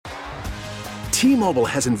T-Mobile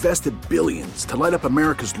has invested billions to light up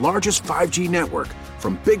America's largest 5G network,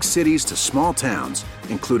 from big cities to small towns,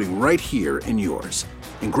 including right here in yours.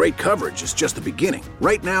 And great coverage is just the beginning.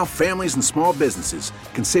 Right now, families and small businesses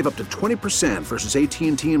can save up to 20% versus AT&T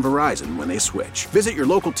and Verizon when they switch. Visit your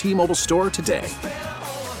local T-Mobile store today.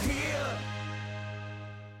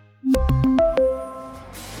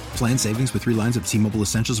 Plan savings with 3 lines of T-Mobile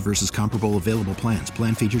Essentials versus comparable available plans.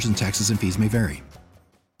 Plan features and taxes and fees may vary.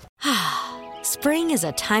 Spring is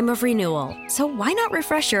a time of renewal, so why not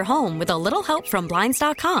refresh your home with a little help from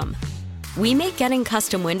Blinds.com? We make getting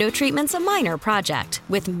custom window treatments a minor project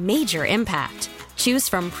with major impact. Choose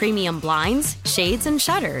from premium blinds, shades, and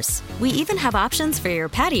shutters. We even have options for your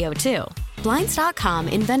patio, too. Blinds.com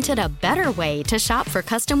invented a better way to shop for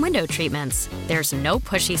custom window treatments. There's no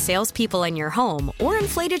pushy salespeople in your home or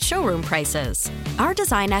inflated showroom prices. Our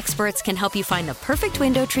design experts can help you find the perfect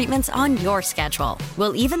window treatments on your schedule.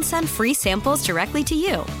 We'll even send free samples directly to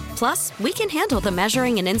you. Plus, we can handle the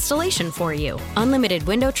measuring and installation for you. Unlimited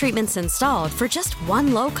window treatments installed for just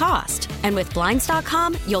one low cost. And with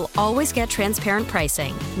Blinds.com, you'll always get transparent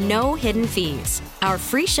pricing. No hidden fees. Our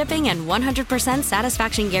free shipping and 100%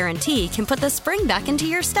 satisfaction guarantee can put the spring back into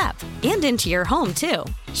your step and into your home, too.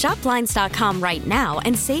 Shop Blinds.com right now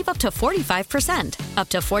and save up to 45%. Up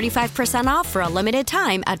to 45% off for a limited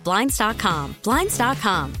time at Blinds.com.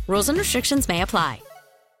 Blinds.com. Rules and restrictions may apply.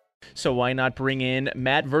 So why not bring in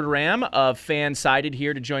Matt Verderam of Fansided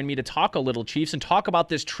here to join me to talk a little Chiefs and talk about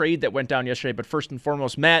this trade that went down yesterday. But first and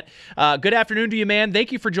foremost, Matt, good afternoon to you, man.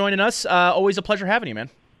 Thank you for joining us. Always a pleasure having you, man.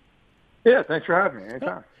 Yeah, thanks for having me.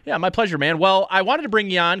 Anytime. Yeah, my pleasure, man. Well, I wanted to bring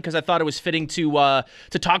you on because I thought it was fitting to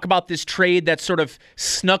talk about this trade that sort of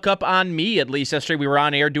snuck up on me, at least yesterday. We were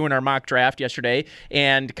on air doing our mock draft yesterday,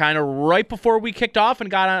 and kind of right before we kicked off and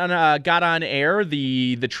got on air,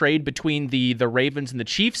 the trade between the Ravens and the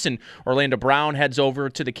Chiefs, and Orlando Brown heads over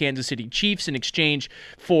to the Kansas City Chiefs in exchange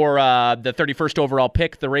for the 31st overall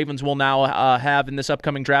pick the Ravens will now have in this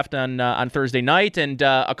upcoming draft on Thursday night, and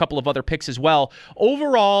a couple of other picks as well.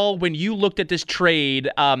 Overall, when you looked at this trade,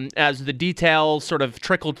 as the details sort of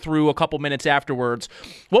trickled through a couple minutes afterwards,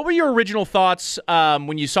 what were your original thoughts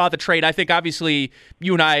when you saw the trade? I think obviously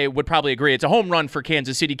you and I would probably agree it's a home run for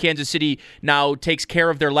Kansas City. Kansas City now takes care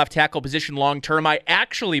of their left tackle position long term. I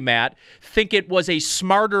actually, Matt, think it was a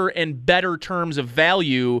smarter and better terms of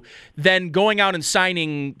value than going out and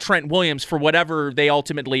signing Trent Williams for whatever they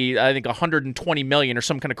ultimately, I think $120 million or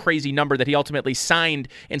some kind of crazy number that he ultimately signed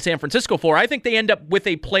in San Francisco for. I think they end up with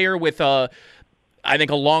a player with a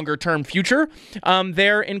longer-term future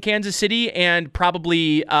there in Kansas City, and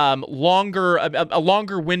probably a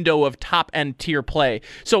longer window of top-end tier play.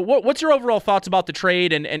 So what's your overall thoughts about the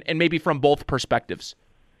trade and maybe from both perspectives?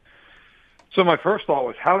 So my first thought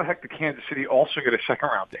was, how the heck did Kansas City also get a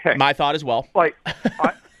second-round pick? My thought as well.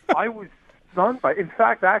 I was stunned by. In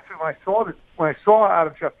fact, actually, when I saw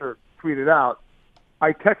Adam Schefter tweet it out,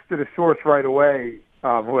 I texted a source right away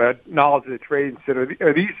who had knowledge of the trade and said,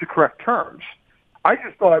 "Are these the correct terms?" I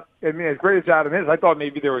just thought, I mean, as great as Adam is, I thought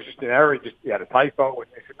maybe there was just an error, he had a typo, and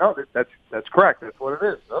they said, no, that's correct. That's what it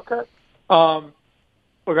is. Okay.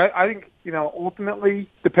 Look, I think, ultimately,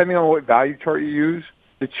 depending on what value chart you use,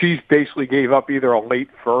 the Chiefs basically gave up either a late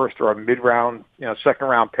first or a mid-round,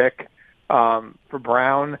 second-round pick for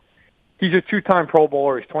Brown. He's a two-time Pro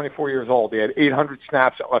Bowler. He's 24 years old. He had 800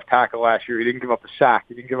 snaps at left tackle last year. He didn't give up a sack.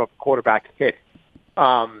 He didn't give up a quarterback hit.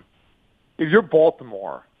 If you're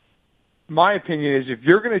Baltimore, my opinion is if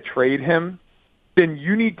you're going to trade him, then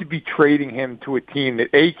you need to be trading him to a team that,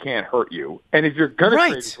 A, can't hurt you. And if you're going to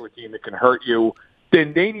trade him to a team that can hurt you,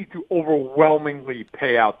 then they need to overwhelmingly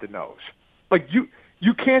pay out the nose. Like, you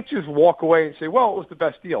can't just walk away and say, well, it was the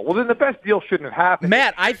best deal. Well, then the best deal shouldn't have happened.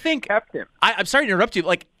 Matt, I think kept him. I'm sorry to interrupt you.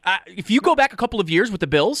 If you go back a couple of years with the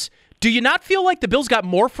Bills, do you not feel like the Bills got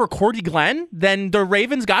more for Cordy Glenn than the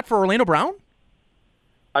Ravens got for Orlando Brown?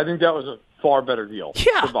 I think that was a far better deal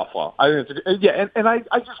for Buffalo. I think and I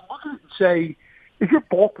just look at it and say, if you're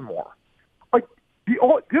Baltimore, like the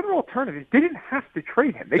other alternative, they didn't have to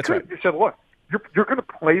trade him. They could have just said, look, you're going to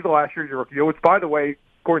play the last year of your rookie deal, which, by the way,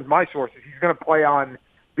 according to my sources, he's going to play on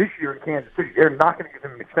this year in Kansas City. They're not going to give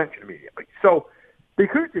him an extension immediately. So they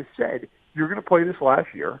could have just said, you're going to play this last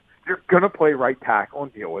year. You're going to play right tackle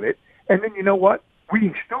and deal with it. And then you know what?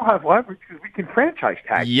 We still have leverage because we can franchise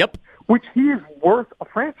tag. Yep. Which he is worth a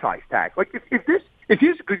franchise tag. Like if he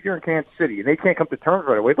has a good year in Kansas City and they can't come to terms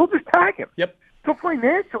right away, they'll just tag him. Yep. So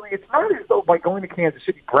financially, it's not as though by going to Kansas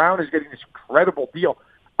City, Brown is getting this incredible deal.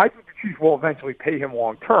 I think the Chiefs will eventually pay him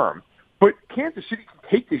long term, but Kansas City can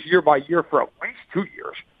take this year by year for at least 2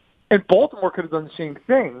 years, and Baltimore could have done the same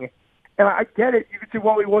thing. And I get it. You could say,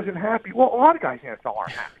 well, he wasn't happy. Well, a lot of guys in the NFL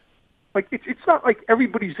aren't happy. Like, it's not like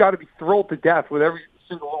everybody's got to be thrilled to death with every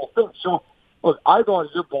single little thing. So, look, I thought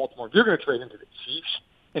if you're Baltimore, if you're going to trade into the Chiefs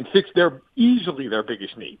and fix easily their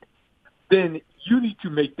biggest need, then you need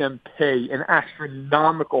to make them pay an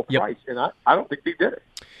astronomical price. And I don't think they did it.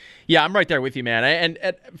 Yeah, I'm right there with you, man.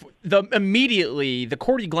 And immediately, the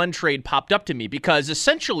Cordy Glenn trade popped up to me because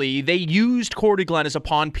essentially they used Cordy Glenn as a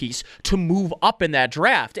pawn piece to move up in that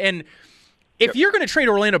draft. And if you're going to trade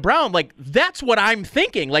Orlando Brown, like, that's what I'm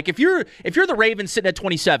thinking. Like, if you're the Ravens sitting at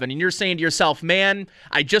 27 and you're saying to yourself, man,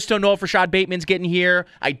 I just don't know if Rashad Bateman's getting here.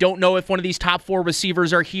 I don't know if one of these top 4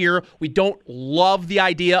 receivers are here. We don't love the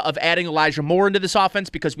idea of adding Elijah Moore into this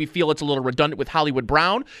offense because we feel it's a little redundant with Hollywood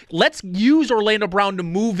Brown. Let's use Orlando Brown to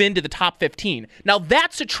move into the top 15. Now,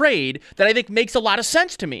 that's a trade that I think makes a lot of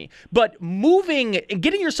sense to me. But moving and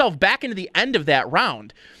getting yourself back into the end of that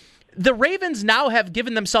round, the Ravens now have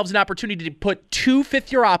given themselves an opportunity to put 2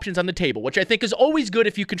 fifth-year options on the table, which I think is always good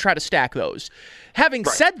if you can try to stack those. Having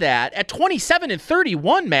said that, at 27 and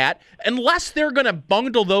 31, Matt, unless they're going to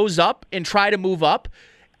bundle those up and try to move up,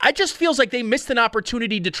 it just feels like they missed an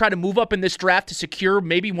opportunity to try to move up in this draft to secure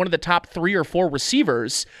maybe one of the top 3 or 4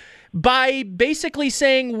 receivers by basically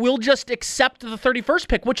saying we'll just accept the 31st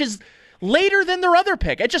pick, which is later than their other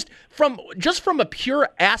pick. It just from a pure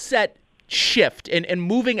asset shift and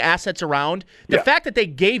moving assets around, the fact that they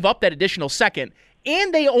gave up that additional second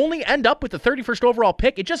and they only end up with the 31st overall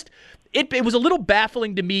pick, it was a little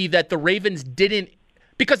baffling to me that the Ravens didn't,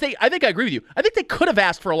 because I think I agree with you. I think they could have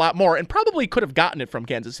asked for a lot more and probably could have gotten it from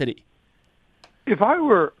Kansas City. If I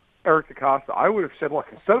were Eric DeCosta, I would have said, look,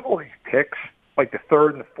 instead of all these picks, like the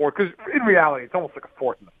 3rd and the 4th, because in reality it's almost like a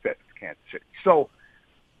 4th and the 5th for Kansas City. So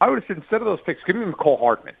I would have said, instead of those picks, give me McCole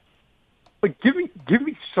Hardman. Like, give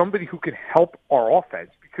me somebody who can help our offense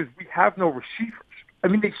because we have no receivers. I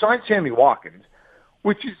mean, they signed Sammy Watkins,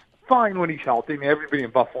 which is fine when he's healthy. I mean, everybody in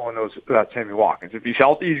Buffalo knows about Sammy Watkins. If he's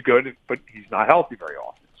healthy, he's good, but he's not healthy very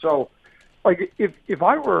often. So, like, if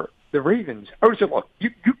I were the Ravens, I would say, look, you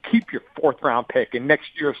keep your 4th-round pick and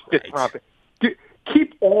next year's 5th-round pick.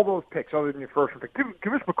 Keep all those picks other than your 1st-round pick.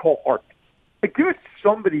 Give us McCole Hardman. Like, give us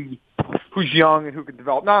somebody who's young and who can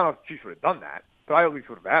develop. Not if the Chiefs would have done that. But I at least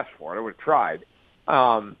would have asked for it. I would have tried.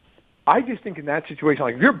 I just think in that situation,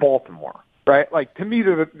 like if you're Baltimore, right? Like to me,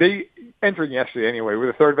 they entering yesterday anyway. We're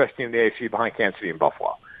the 3rd best team in the AFC behind Kansas City and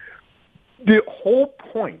Buffalo. The whole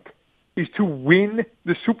point is to win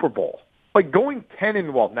the Super Bowl. Like going 10-7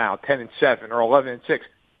 or 11-6.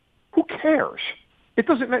 Who cares? It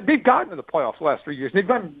doesn't matter. They've gotten to the playoffs the last 3 years. They've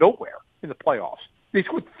gone nowhere in the playoffs. They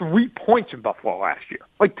scored 3 points in Buffalo last year.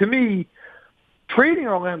 Like to me, trading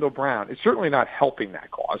Orlando Brown is certainly not helping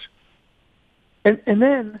that cause. And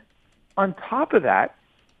then, on top of that,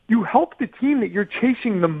 you help the team that you're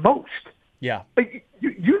chasing the most. Yeah. Like,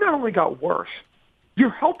 you not only got worse, you're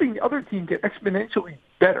helping the other team get exponentially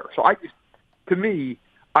better. So I just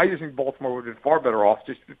think Baltimore would have been far better off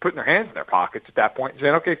just putting their hands in their pockets at that point and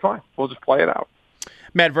saying, okay, fine, we'll just play it out.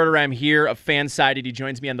 Matt Verderame here of Fansided. He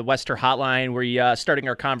joins me on the Wester Hotline. We're starting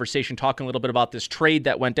our conversation talking a little bit about this trade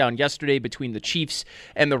that went down yesterday between the Chiefs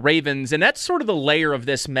and the Ravens. And that's sort of the layer of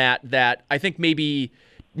this, Matt, that I think maybe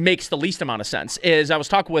makes the least amount of sense. Is I was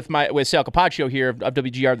talking with Sal Capaccio here of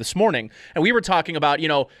WGR this morning, and we were talking about,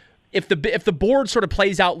 if the board sort of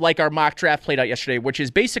plays out like our mock draft played out yesterday, which is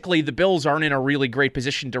basically the Bills aren't in a really great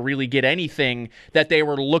position to really get anything that they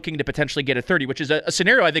were looking to potentially get at 30, which is a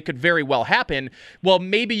scenario I think could very well happen. Well,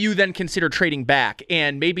 maybe you then consider trading back,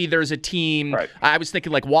 and maybe there's a team, right. I was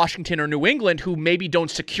thinking like Washington or New England, who maybe don't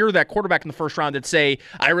secure that quarterback in the first round that say,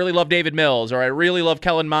 I really love David Mills, or I really love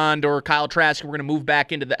Kellen Mond or Kyle Trask, and we're going to move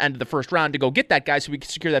back into the end of the first round to go get that guy so we can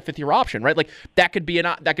secure that 5th-year option, right? Like that could be an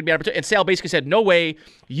opportunity. And Sal basically said, no way,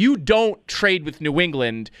 you don't trade with New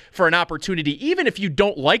England for an opportunity, even if you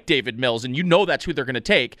don't like David Mills and you know that's who they're going to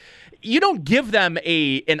take. You don't give them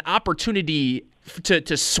an opportunity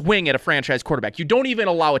to swing at a franchise quarterback. You don't even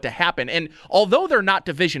allow it to happen. And although they're not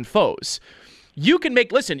division foes, you can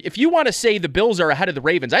listen, if you want to say the Bills are ahead of the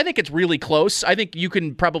Ravens, I think it's really close. I think you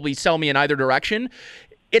can probably sell me in either direction.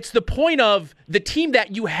 It's the point of the team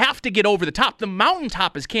that you have to get over the top. The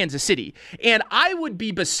mountaintop is Kansas City. And I would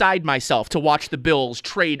be beside myself to watch the Bills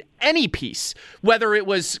trade any piece, whether it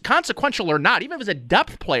was consequential or not, even if it was a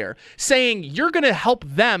depth player, saying you're going to help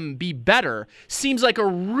them be better seems like a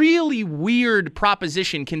really weird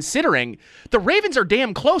proposition considering the Ravens are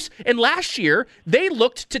damn close. And last year, they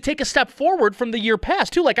looked to take a step forward from the year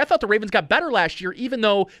past, too. Like, I thought the Ravens got better last year, even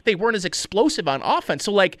though they weren't as explosive on offense.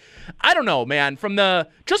 So, like, I don't know, man. From the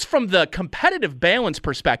competitive balance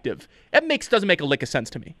perspective, it doesn't make a lick of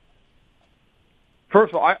sense to me.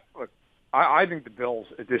 First of all, I think the Bills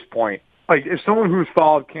at this point, like as someone who's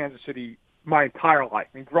followed Kansas City my entire life,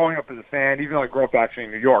 I mean, growing up as a fan, even though I grew up actually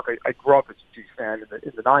in New York, I grew up as a Chiefs fan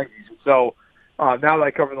in the 90s. And so now that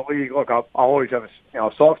I cover the league, look, I'll always have a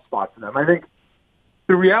soft spot for them. I think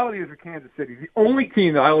the reality is with Kansas City, the only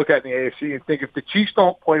team that I look at in the AFC and think if the Chiefs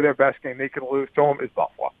don't play their best game, they could lose to them is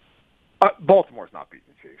Buffalo. Baltimore's not beating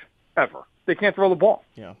the Chiefs, ever. They can't throw the ball.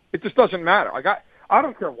 Yeah. It just doesn't matter. Like I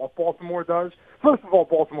don't care what Baltimore does. First of all,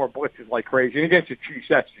 Baltimore blitzes like crazy. And against the Chiefs,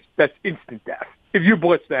 that's instant death. If you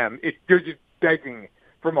blitz them, you're just begging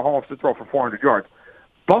for Mahomes to throw for 400 yards.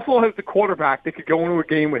 Buffalo has the quarterback that could go into a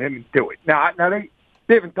game with him and do it. Now they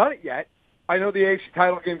haven't done it yet. I know the AFC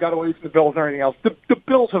title game got away from the Bills and everything else. The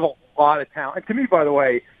Bills have a lot of talent. And to me, by the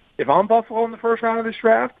way, if I'm Buffalo in the first round of this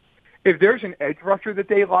draft, if there's an edge rusher that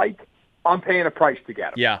they like, I'm paying a price to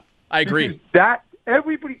get him. Yeah, I agree. Because that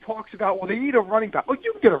everybody talks about, well, they need a running back. Well,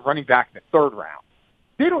 you can get a running back in the third round.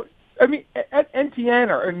 They don't. I mean, at NTN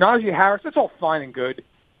or Najee Harris, that's all fine and good.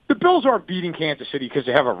 The Bills aren't beating Kansas City because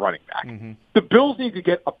they have a running back. Mm-hmm. The Bills need to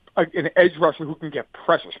get an edge rusher who can get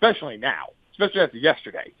pressure, especially now, especially after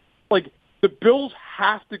yesterday. Like, the Bills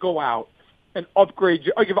have to go out and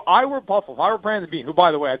upgrade. Like, if I were Buffalo, if I were Brandon Beane, who,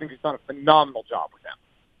 by the way, I think he's done a phenomenal job with them,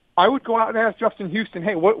 I would go out and ask Justin Houston,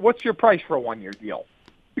 hey, what's your price for a one-year deal?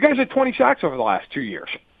 You guys had 20 sacks over the last 2 years.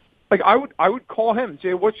 Like, I would call him and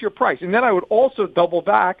say, what's your price? And then I would also double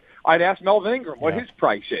back. I'd ask Melvin Ingram what his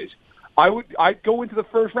price is. I'd go into the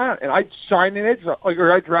first round and I'd sign an edge rusher,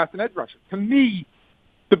 or I'd draft an edge rusher. To me,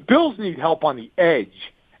 the Bills need help on the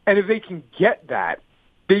edge, and if they can get that,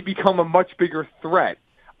 they become a much bigger threat.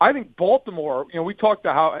 I think Baltimore, we talked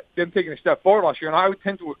about how them taking a step forward last year, and I would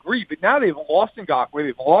tend to agree, but now they've lost Ngakoue,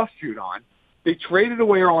 they've lost Judon, they traded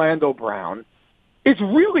away Orlando Brown. It's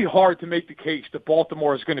really hard to make the case that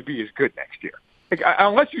Baltimore is going to be as good next year. Like,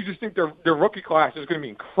 unless you just think their rookie class is going to be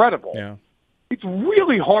incredible. Yeah. It's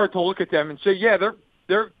really hard to look at them and say, yeah, they're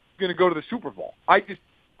going to go to the Super Bowl. I just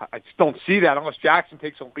don't see that unless Jackson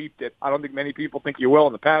takes a leap that I don't think many people think he will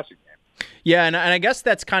in the passing game. Yeah, and I guess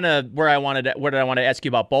that's kind of where I wanted to ask you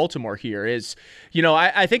about Baltimore here is,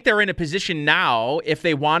 I think they're in a position now, if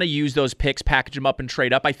they want to use those picks, package them up and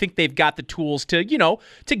trade up, I think they've got the tools to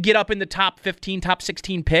get up in the top 15, top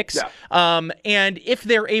 16 picks. Yeah. And if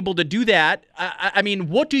they're able to do that, I mean,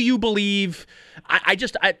 what do you believe?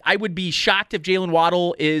 I would be shocked if Jalen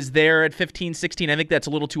Waddle is there at 15, 16. I think that's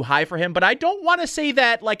a little too high for him, but I don't want to say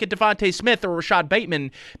that like a Devontae Smith or Rashad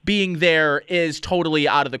Bateman being there is totally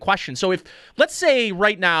out of the question. So if, let's say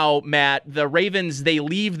right now, Matt, the Ravens, they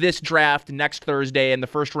leave this draft next Thursday in the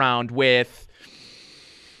first round with,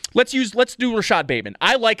 let's do Rashad Bateman.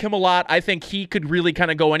 I like him a lot. I think he could really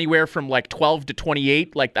kind of go anywhere from like 12 to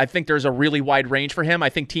 28. Like, I think there's a really wide range for him. I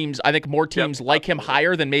think more teams like him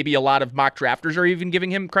higher than maybe a lot of mock drafters are even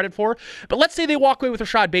giving him credit for. But let's say they walk away with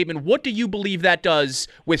Rashad Bateman. What do you believe that does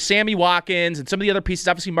with Sammy Watkins and some of the other pieces,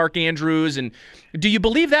 obviously Mark Andrews? And do you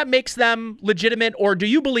believe that makes them legitimate, or do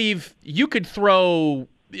you believe you could throw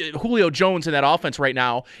Julio Jones in that offense right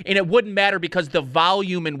now, and it wouldn't matter because the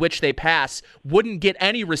volume in which they pass wouldn't get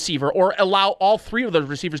any receiver or allow all three of those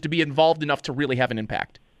receivers to be involved enough to really have an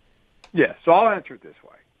impact? Yeah, so I'll answer it this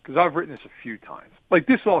way, because I've written this a few times. Like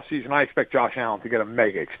this offseason, I expect Josh Allen to get a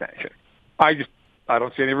mega extension. I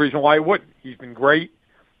don't see any reason why he wouldn't. He's been great.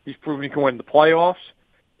 He's proven he can win the playoffs.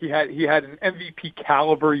 He had an MVP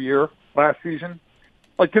caliber year last season.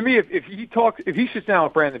 Like, to me, if he sits down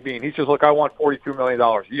with Brandon Beane, he says, look, I want $42 million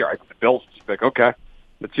a year. I think the Bills just like, okay,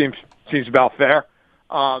 that seems about fair.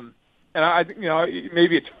 And I think,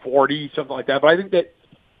 maybe it's 40, something like that. But I think that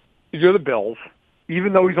if you're the Bills,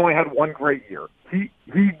 even though he's only had one great year, he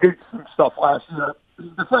did some stuff last year.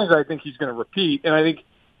 The things I think he's going to repeat, and I think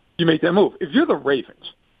you make that move. If you're the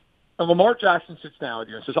Ravens, and Lamar Jackson sits down with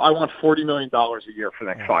you and says, I want $40 million a year for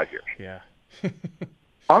the next 5 years. Yeah.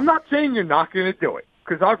 I'm not saying you're not going to do it,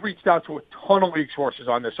 because I've reached out to a ton of league sources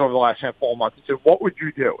on this over the last handful of months and said, what would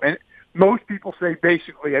you do? And most people say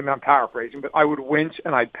basically, I'm paraphrasing, but I would wince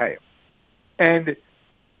and I'd pay him. And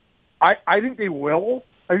I think they will.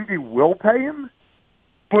 I think they will pay him.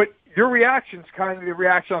 But your reaction's kind of the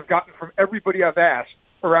reaction I've gotten from everybody I've asked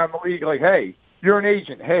around the league. Like, hey, you're an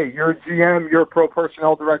agent. Hey, you're a GM. You're a pro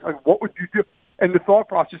personnel director. Like, what would you do? And the thought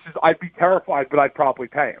process is, I'd be terrified, but I'd probably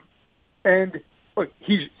pay him. And look,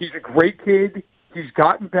 he's a great kid. He's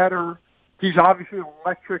gotten better. He's obviously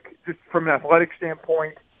electric just from an athletic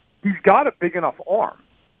standpoint. He's got a big enough arm.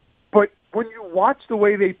 But when you watch the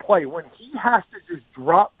way they play, when he has to just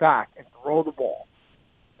drop back and throw the ball,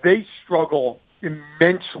 they struggle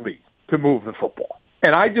immensely to move the football.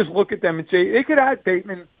 And I just look at them and say, they could add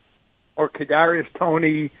Bateman or Kadarius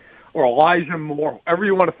Toney or Elijah Moore, whoever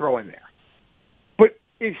you want to throw in there.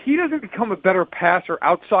 if he doesn't become a better passer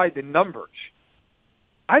outside the numbers,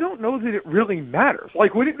 I don't know that it really matters.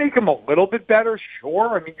 Like, would it make him a little bit better?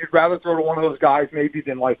 Sure. I mean, you'd rather throw to one of those guys maybe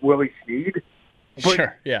than, like, Willie Snead. But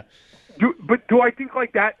sure, yeah. Do I think,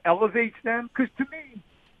 like, that elevates them? Because to me,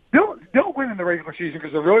 they'll win in the regular season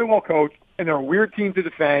because they're really well coached, and they're a weird team to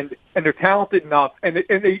defend, and they're talented enough, and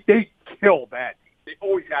they kill bad teams. They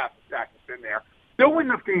always have Jackson's been there. They'll win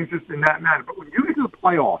enough games just in that matter. But when you get to the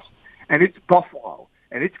playoffs, and it's Buffalo,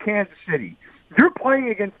 and it's Kansas City, you're playing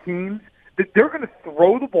against teams that they're going to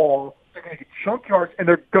throw the ball, they're going to get chunk yards, and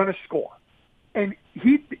they're going to score. And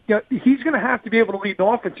he's going to have to be able to lead an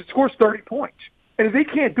offense that scores 30 points. And if they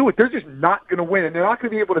can't do it, they're just not going to win, and they're not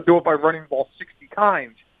going to be able to do it by running the ball 60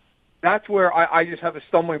 times. That's where I just have a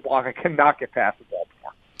stumbling block. I cannot get past the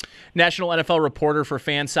Baltimore. National NFL reporter for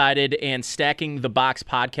Fansided and Stacking the Box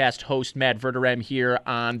podcast host Matt Verderame here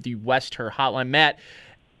on the West Her Hotline. Matt,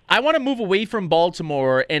 I want to move away from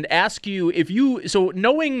Baltimore and ask you so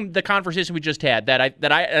knowing the conversation we just had,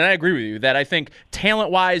 and I agree with you, that I think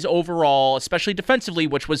talent-wise overall, especially defensively,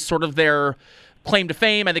 which was sort of their claim to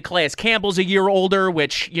fame. I think Calais Campbell's a year older,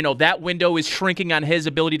 which, that window is shrinking on his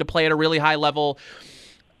ability to play at a really high level.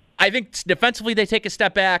 I think defensively they take a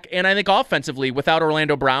step back, and I think offensively without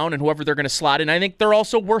Orlando Brown and whoever they're going to slot in, I think they're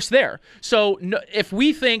also worse there. So if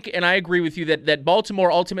we think, and I agree with you, that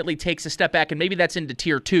Baltimore ultimately takes a step back, and maybe that's into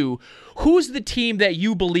tier 2, who's the team that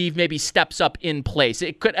you believe maybe steps up in place?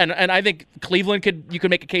 It could, and I think Cleveland you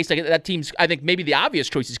could make a case that team's, I think maybe the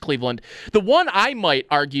obvious choice is Cleveland. The one I might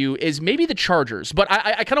argue is maybe the Chargers, but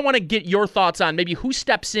I kind of want to get your thoughts on maybe who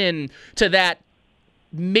steps in to that.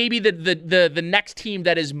 Maybe the next team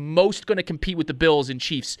that is most going to compete with the Bills and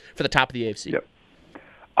Chiefs for the top of the AFC. Yep.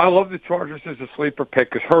 I love the Chargers as a sleeper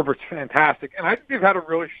pick because Herbert's fantastic, and I think they've had a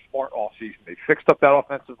really smart offseason. They fixed up that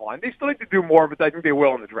offensive line. They still need to do more, but I think they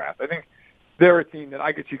will in the draft. I think they're a team that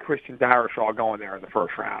I could see Christian Darrisaw going there in the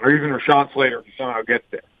first round, or even Rashawn Slater if he somehow gets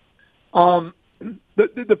there.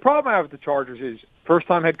 The problem I have with the Chargers is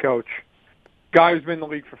first-time head coach, guy who's been in the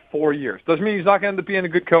league for 4 years. Doesn't mean he's not going to end up being a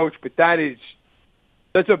good coach, but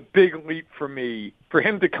that's a big leap for me, for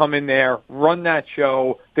him to come in there, run that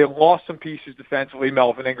show. They lost some pieces defensively,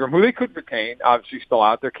 Melvin Ingram, who they could retain, obviously still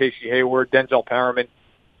out there, Casey Hayward, Denzel Perriman.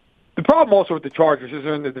 The problem also with the Chargers is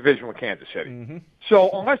they're in the division with Kansas City. Mm-hmm. So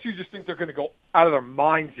unless you just think they're going to go out of their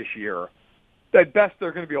minds this year, at best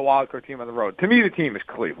they're going to be a wild card team on the road. To me, the team is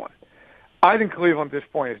Cleveland. I think Cleveland at this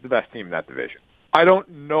point is the best team in that division. I don't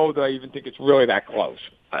know that I even think it's really that close.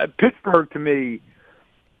 Pittsburgh, to me,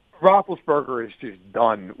 Roethlisberger is just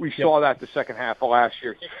done. We saw that the second half of last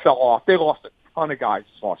year. He fell off. They lost a ton of guys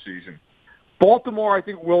this offseason. Baltimore, I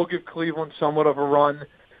think, will give Cleveland somewhat of a run.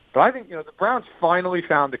 But I think, the Browns finally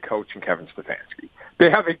found a coach in Kevin Stefanski.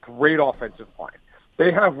 They have a great offensive line.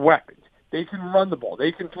 They have weapons. They can run the ball.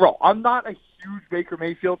 They can throw. I'm not a huge Baker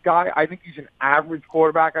Mayfield guy. I think he's an average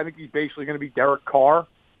quarterback. I think he's basically going to be Derek Carr.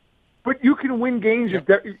 But you can win games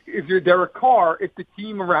if you're Derek Carr if the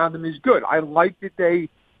team around him is good. I like that they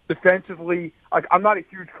defensively, I'm not a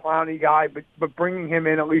huge Clowney guy, but bringing him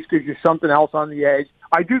in at least gives you something else on the edge.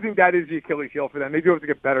 I do think that is the Achilles heel for them. They do have to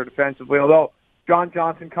get better defensively, although John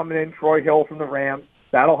Johnson coming in, Troy Hill from the Rams,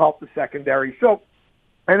 that'll help the secondary. So,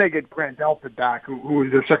 and they get Grant Delpit back, who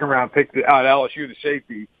was their second-round pick out of LSU, the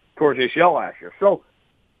safety, towards ACL last year. So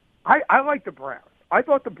I like the Browns. I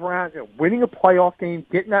thought the Browns, winning a playoff game,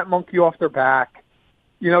 getting that monkey off their back,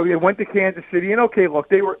 they went to Kansas City, and okay, look,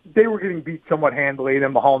 they were getting beat somewhat handily, and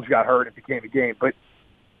then Mahomes got hurt and it became a game. But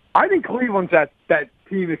I think Cleveland's that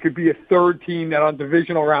team that could be a third team that on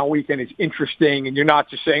divisional round weekend is interesting, and you're not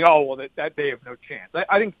just saying, oh, well, that they have no chance.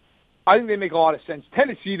 I think they make a lot of sense.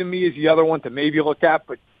 Tennessee, to me, is the other one to maybe look at,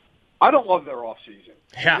 but I don't love their offseason.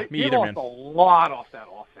 Yeah, me either, man. They lost a lot off that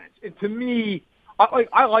offense. And to me,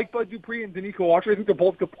 I like Bud Dupree and Danico Autry. I think they're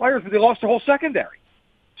both good players, but they lost their whole secondary.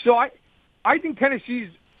 So I think Tennessee's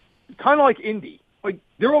kind of like Indy. Like,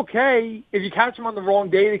 they're okay. If you catch them on the wrong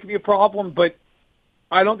day, they can be a problem, but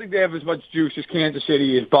I don't think they have as much juice as Kansas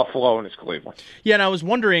City, as Buffalo, and as Cleveland. Yeah, and I was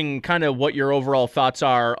wondering kind of what your overall thoughts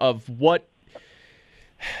are of what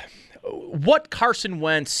Carson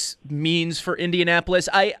Wentz means for Indianapolis.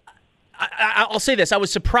 I'll say this. I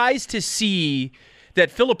was surprised to see that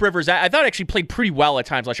Phillip Rivers, I thought actually played pretty well at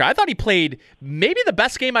times last year. I thought he played maybe the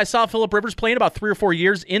best game I saw Phillip Rivers play in about 3 or 4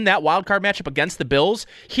 years in that wild card matchup against the Bills.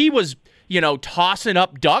 He was, tossing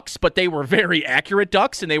up ducks, but they were very accurate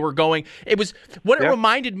ducks, and they were going. It was what it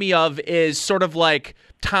reminded me of is sort of like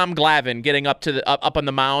Tom Glavine getting up on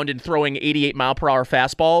the mound and throwing 88-mile-per-hour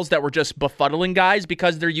fastballs that were just befuddling guys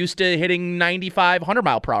because they're used to hitting 95,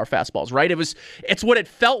 100-mile-per-hour fastballs, right? It's what it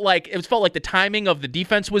felt like. It felt like the timing of the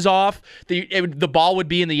defense was off. The ball would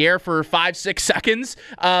be in the air for 5-6 seconds,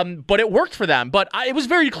 but it worked for them. But it was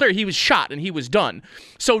very clear he was shot and he was done.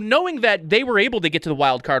 So knowing that they were able to get to the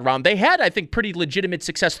wild card round, they had, I think, pretty legitimate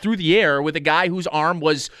success through the air with a guy whose arm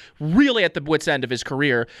was really at the wit's end of his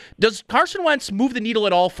career. Does Carson Wentz move the needle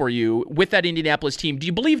at all for you with that Indianapolis team? Do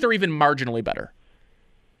you believe they're even marginally better?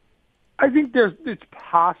 I think it's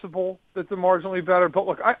possible that they're marginally better, but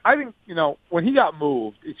look, I think, when he got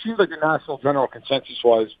moved, it seems like the national general consensus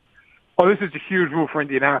was, this is a huge move for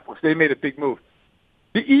Indianapolis. They made a big move.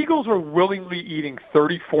 The Eagles are willingly eating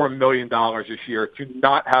 $34 million this year to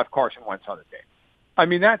not have Carson Wentz on the team. I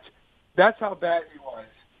mean, that's how bad he was.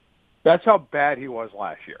 That's how bad he was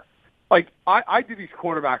last year. Like, I do these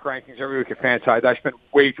quarterback rankings every week at Fanside I spent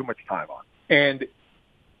way too much time on. And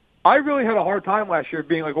I really had a hard time last year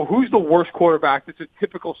being like, well, who's the worst quarterback that's a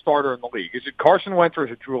typical starter in the league? Is it Carson Wentz or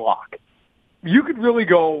is it Drew Lock? You could really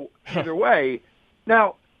go either way.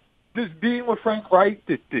 Now, does being with Frank Reich,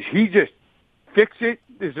 does he just fix it?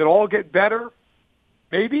 Does it all get better?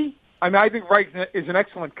 Maybe. I mean, I think Reich is an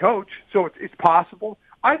excellent coach, so it's possible.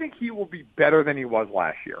 I think he will be better than he was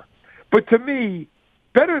last year. But to me,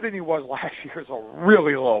 better than he was last year is a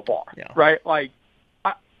really low bar, right? Like,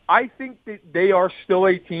 I think that they are still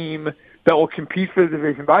a team that will compete for the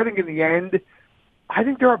division. But I think in the end, I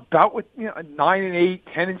think they're about with a 9-8,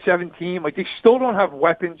 10-7 team. Like, they still don't have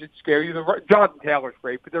weapons that scare you. Jonathan Taylor's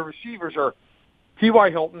great, but their receivers are T.Y.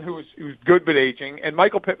 Hilton, who's good but aging, and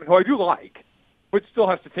Michael Pittman, who I do like, but still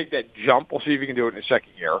has to take that jump. We'll see if he can do it in his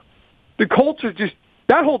second year. The Colts are just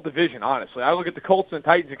that whole division, honestly. I look at the Colts and the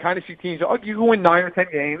Titans and kind of see teams, you can win 9 or 10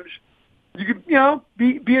 games. You could,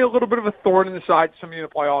 be a little bit of a thorn in the side to somebody in a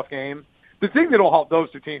playoff game. The thing that will help those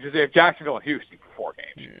two teams is they have Jacksonville and Houston for 4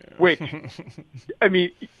 games, which, I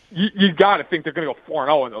mean, you got to think they're going to go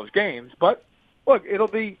 4-0 in those games. But look, it'll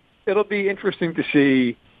be interesting to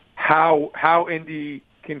see how Indy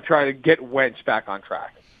can try to get Wentz back on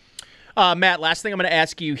track. Matt, last thing I'm going to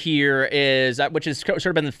ask you here is, which has sort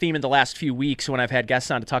of been the theme in the last few weeks when I've had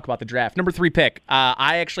guests on to talk about the draft. Number 3 pick.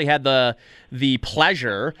 I actually had the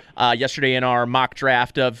pleasure yesterday in our mock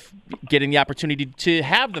draft of getting the opportunity to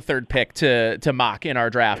have the 3rd pick to mock in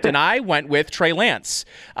our draft, and I went with Trey Lance.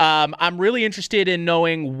 I'm really interested in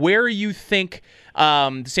knowing where you think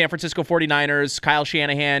the San Francisco 49ers, Kyle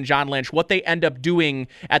Shanahan, John Lynch, what they end up doing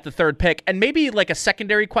at the 3rd pick. And maybe like a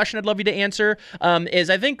secondary question I'd love you to answer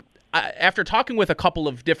is, I think, after talking with a couple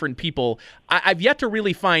of different people, I've yet to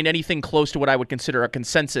really find anything close to what I would consider a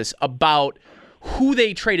consensus about who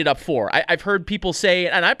they traded up for. I've heard people say,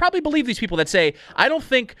 and I probably believe these people that say, I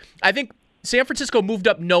think San Francisco moved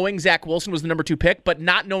up knowing Zach Wilson was the number 2 pick, but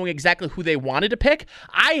not knowing exactly who they wanted to pick.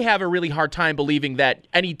 I have a really hard time believing that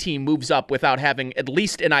any team moves up without having at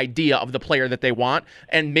least an idea of the player that they want,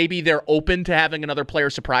 and maybe they're open to having another player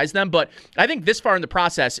surprise them. But I think this far in the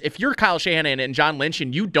process, if you're Kyle Shanahan and John Lynch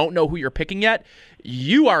and you don't know who you're picking yet,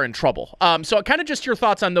 you are in trouble. So kind of just your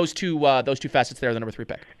thoughts on those two facets there, the number 3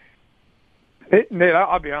 pick. Nate,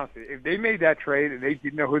 I'll be honest with you. If they made that trade and they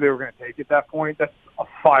didn't know who they were going to take at that point, that's a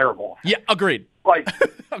fireball. Yeah, agreed. Like,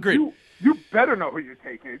 agreed. You better know who you're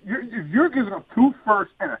taking. You're giving them 2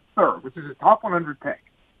 firsts and a 3rd, which is a top 100 pick.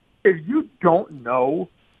 If you don't know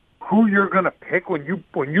who you're going to pick when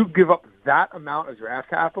you give up that amount of draft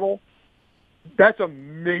capital, that's a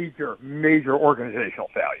major, major organizational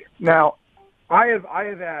failure. Now, I have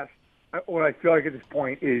asked, what I feel like at this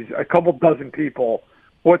point is a couple dozen people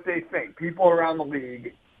what they think, people around the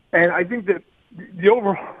league. And I think that the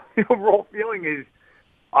overall feeling is,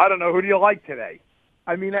 I don't know, who do you like today?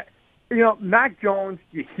 I mean, Mac Jones,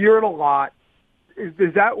 you hear it a lot.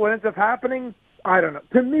 Is that what ends up happening? I don't know.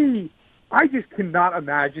 To me, I just cannot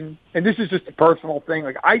imagine, and this is just a personal thing,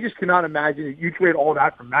 like I just cannot imagine that you trade all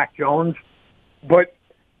that for Mac Jones. But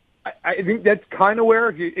I think that's kind of where,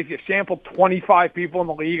 if you sample 25 people in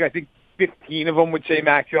the league, I think 15 of them would say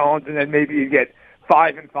Mac Jones, and then maybe you get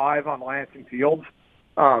 5 and 5 on Lance and Fields.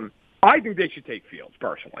 I think they should take Fields,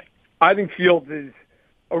 personally. I think Fields is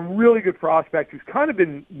a really good prospect who's kind of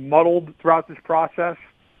been muddled throughout this process.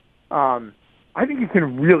 I think he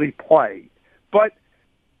can really play. But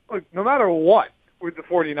look, no matter what with the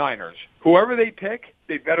 49ers, whoever they pick,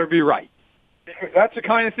 they better be right. Because that's the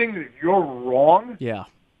kind of thing that if you're wrong,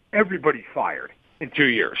 everybody's fired in 2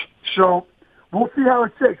 years. So we'll see how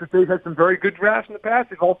it shakes. They've had some very good drafts in the past.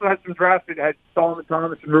 They've also had some drafts that had Solomon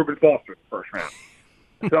Thomas and Reuben Foster in the first round.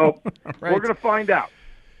 So right. We're going to find out.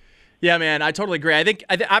 Yeah, man, I totally agree. I think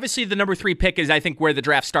obviously the number 3 pick is, I think, where the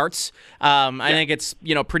draft starts. I think it's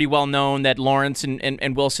pretty well known that Lawrence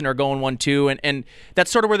and Wilson are going 1-2, and that's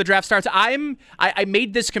sort of where the draft starts. I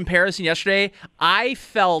made this comparison yesterday. I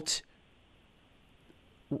felt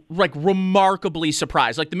like remarkably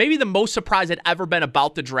surprised, like maybe the most surprised I'd ever been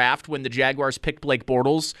about the draft when the Jaguars picked Blake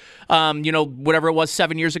Bortles, whatever it was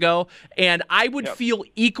 7 years ago. And I would feel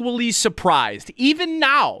equally surprised, even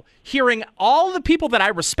now, hearing all the people that I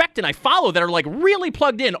respect and I follow that are like really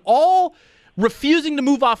plugged in, all refusing to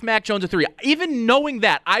move off Mac Jones at 3. Even knowing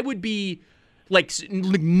that, I would be like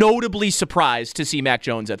notably surprised to see Mac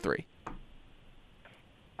Jones at 3.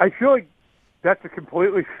 I feel like that's a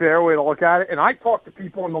completely fair way to look at it. And I talk to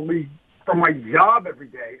people in the league from my job every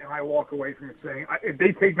day, and I walk away from it saying, if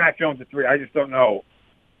they take Mac Jones at 3, I just don't know.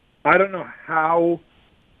 I don't know how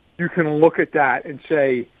you can look at that and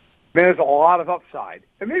say, man, there's a lot of upside.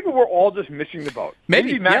 And maybe we're all just missing the boat.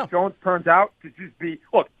 Maybe Mac Jones turns out to just be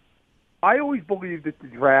 – look, I always believe that the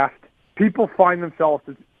draft, people find themselves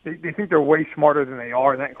 – they think they're way smarter than they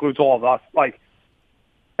are, and that includes all of us. Like,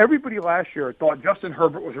 everybody last year thought Justin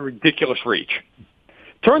Herbert was a ridiculous reach.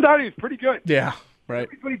 Turned out he was pretty good. Yeah, right.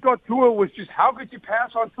 Everybody thought Tua was just, how could you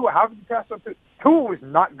pass on Tua? How could you pass on Tua? Tua was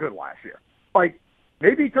not good last year. Like,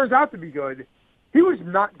 maybe he turns out to be good. He was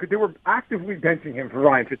not good. They were actively benching him for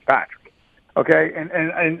Ryan Fitzpatrick. Okay?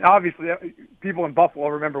 And obviously, people in Buffalo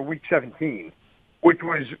remember Week 17, which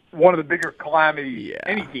was one of the bigger calamities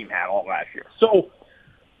any team had all last year. So,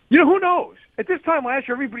 who knows? At this time last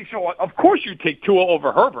year, everybody said, of course you'd take Tua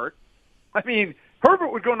over Herbert. I mean,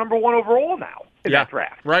 Herbert would go number 1 overall now in that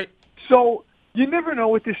draft. Right. So you never know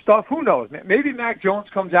with this stuff. Who knows, man? Maybe Mac Jones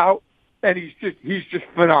comes out and he's just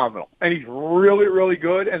phenomenal. And he's really, really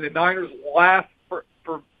good, and the Niners last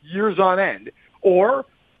for years on end. Or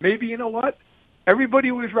maybe, you know what?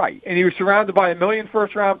 Everybody was right, and he was surrounded by 1 million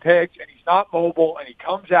first-round picks, and he's not mobile, and he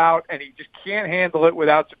comes out, and he just can't handle it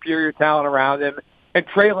without superior talent around him. And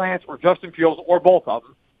Trey Lance or Justin Fields or both of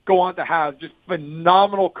them go on to have just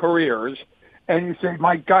phenomenal careers. And you say,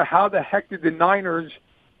 my God, how the heck did the Niners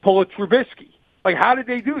pull a Trubisky? Like, how did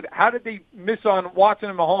they do that? How did they miss on Watson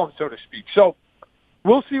and Mahomes, so to speak? So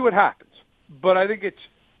we'll see what happens. But I think it's,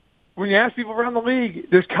 when you ask people around the league,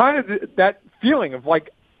 there's kind of that feeling of like,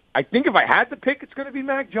 I think if I had to pick, it's going to be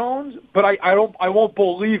Mac Jones, but I won't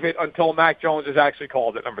believe it until Mac Jones is actually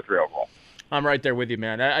called at number 3 overall. I'm right there with you,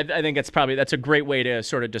 man. I think that's a great way to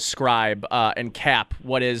sort of describe and cap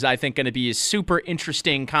what is, I think, going to be a super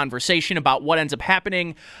interesting conversation about what ends up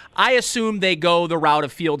happening. I assume they go the route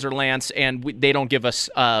of Fields or Lance, and they don't give us,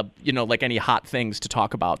 like any hot things to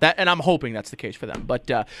talk about. That, and I'm hoping that's the case for them.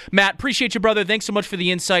 But Matt, appreciate you, brother. Thanks so much for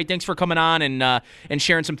the insight. Thanks for coming on and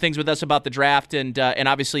sharing some things with us about the draft and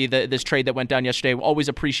obviously this trade that went down yesterday. We'll always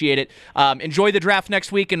appreciate it. Enjoy the draft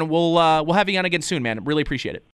next week, and we'll have you on again soon, man. Really appreciate it.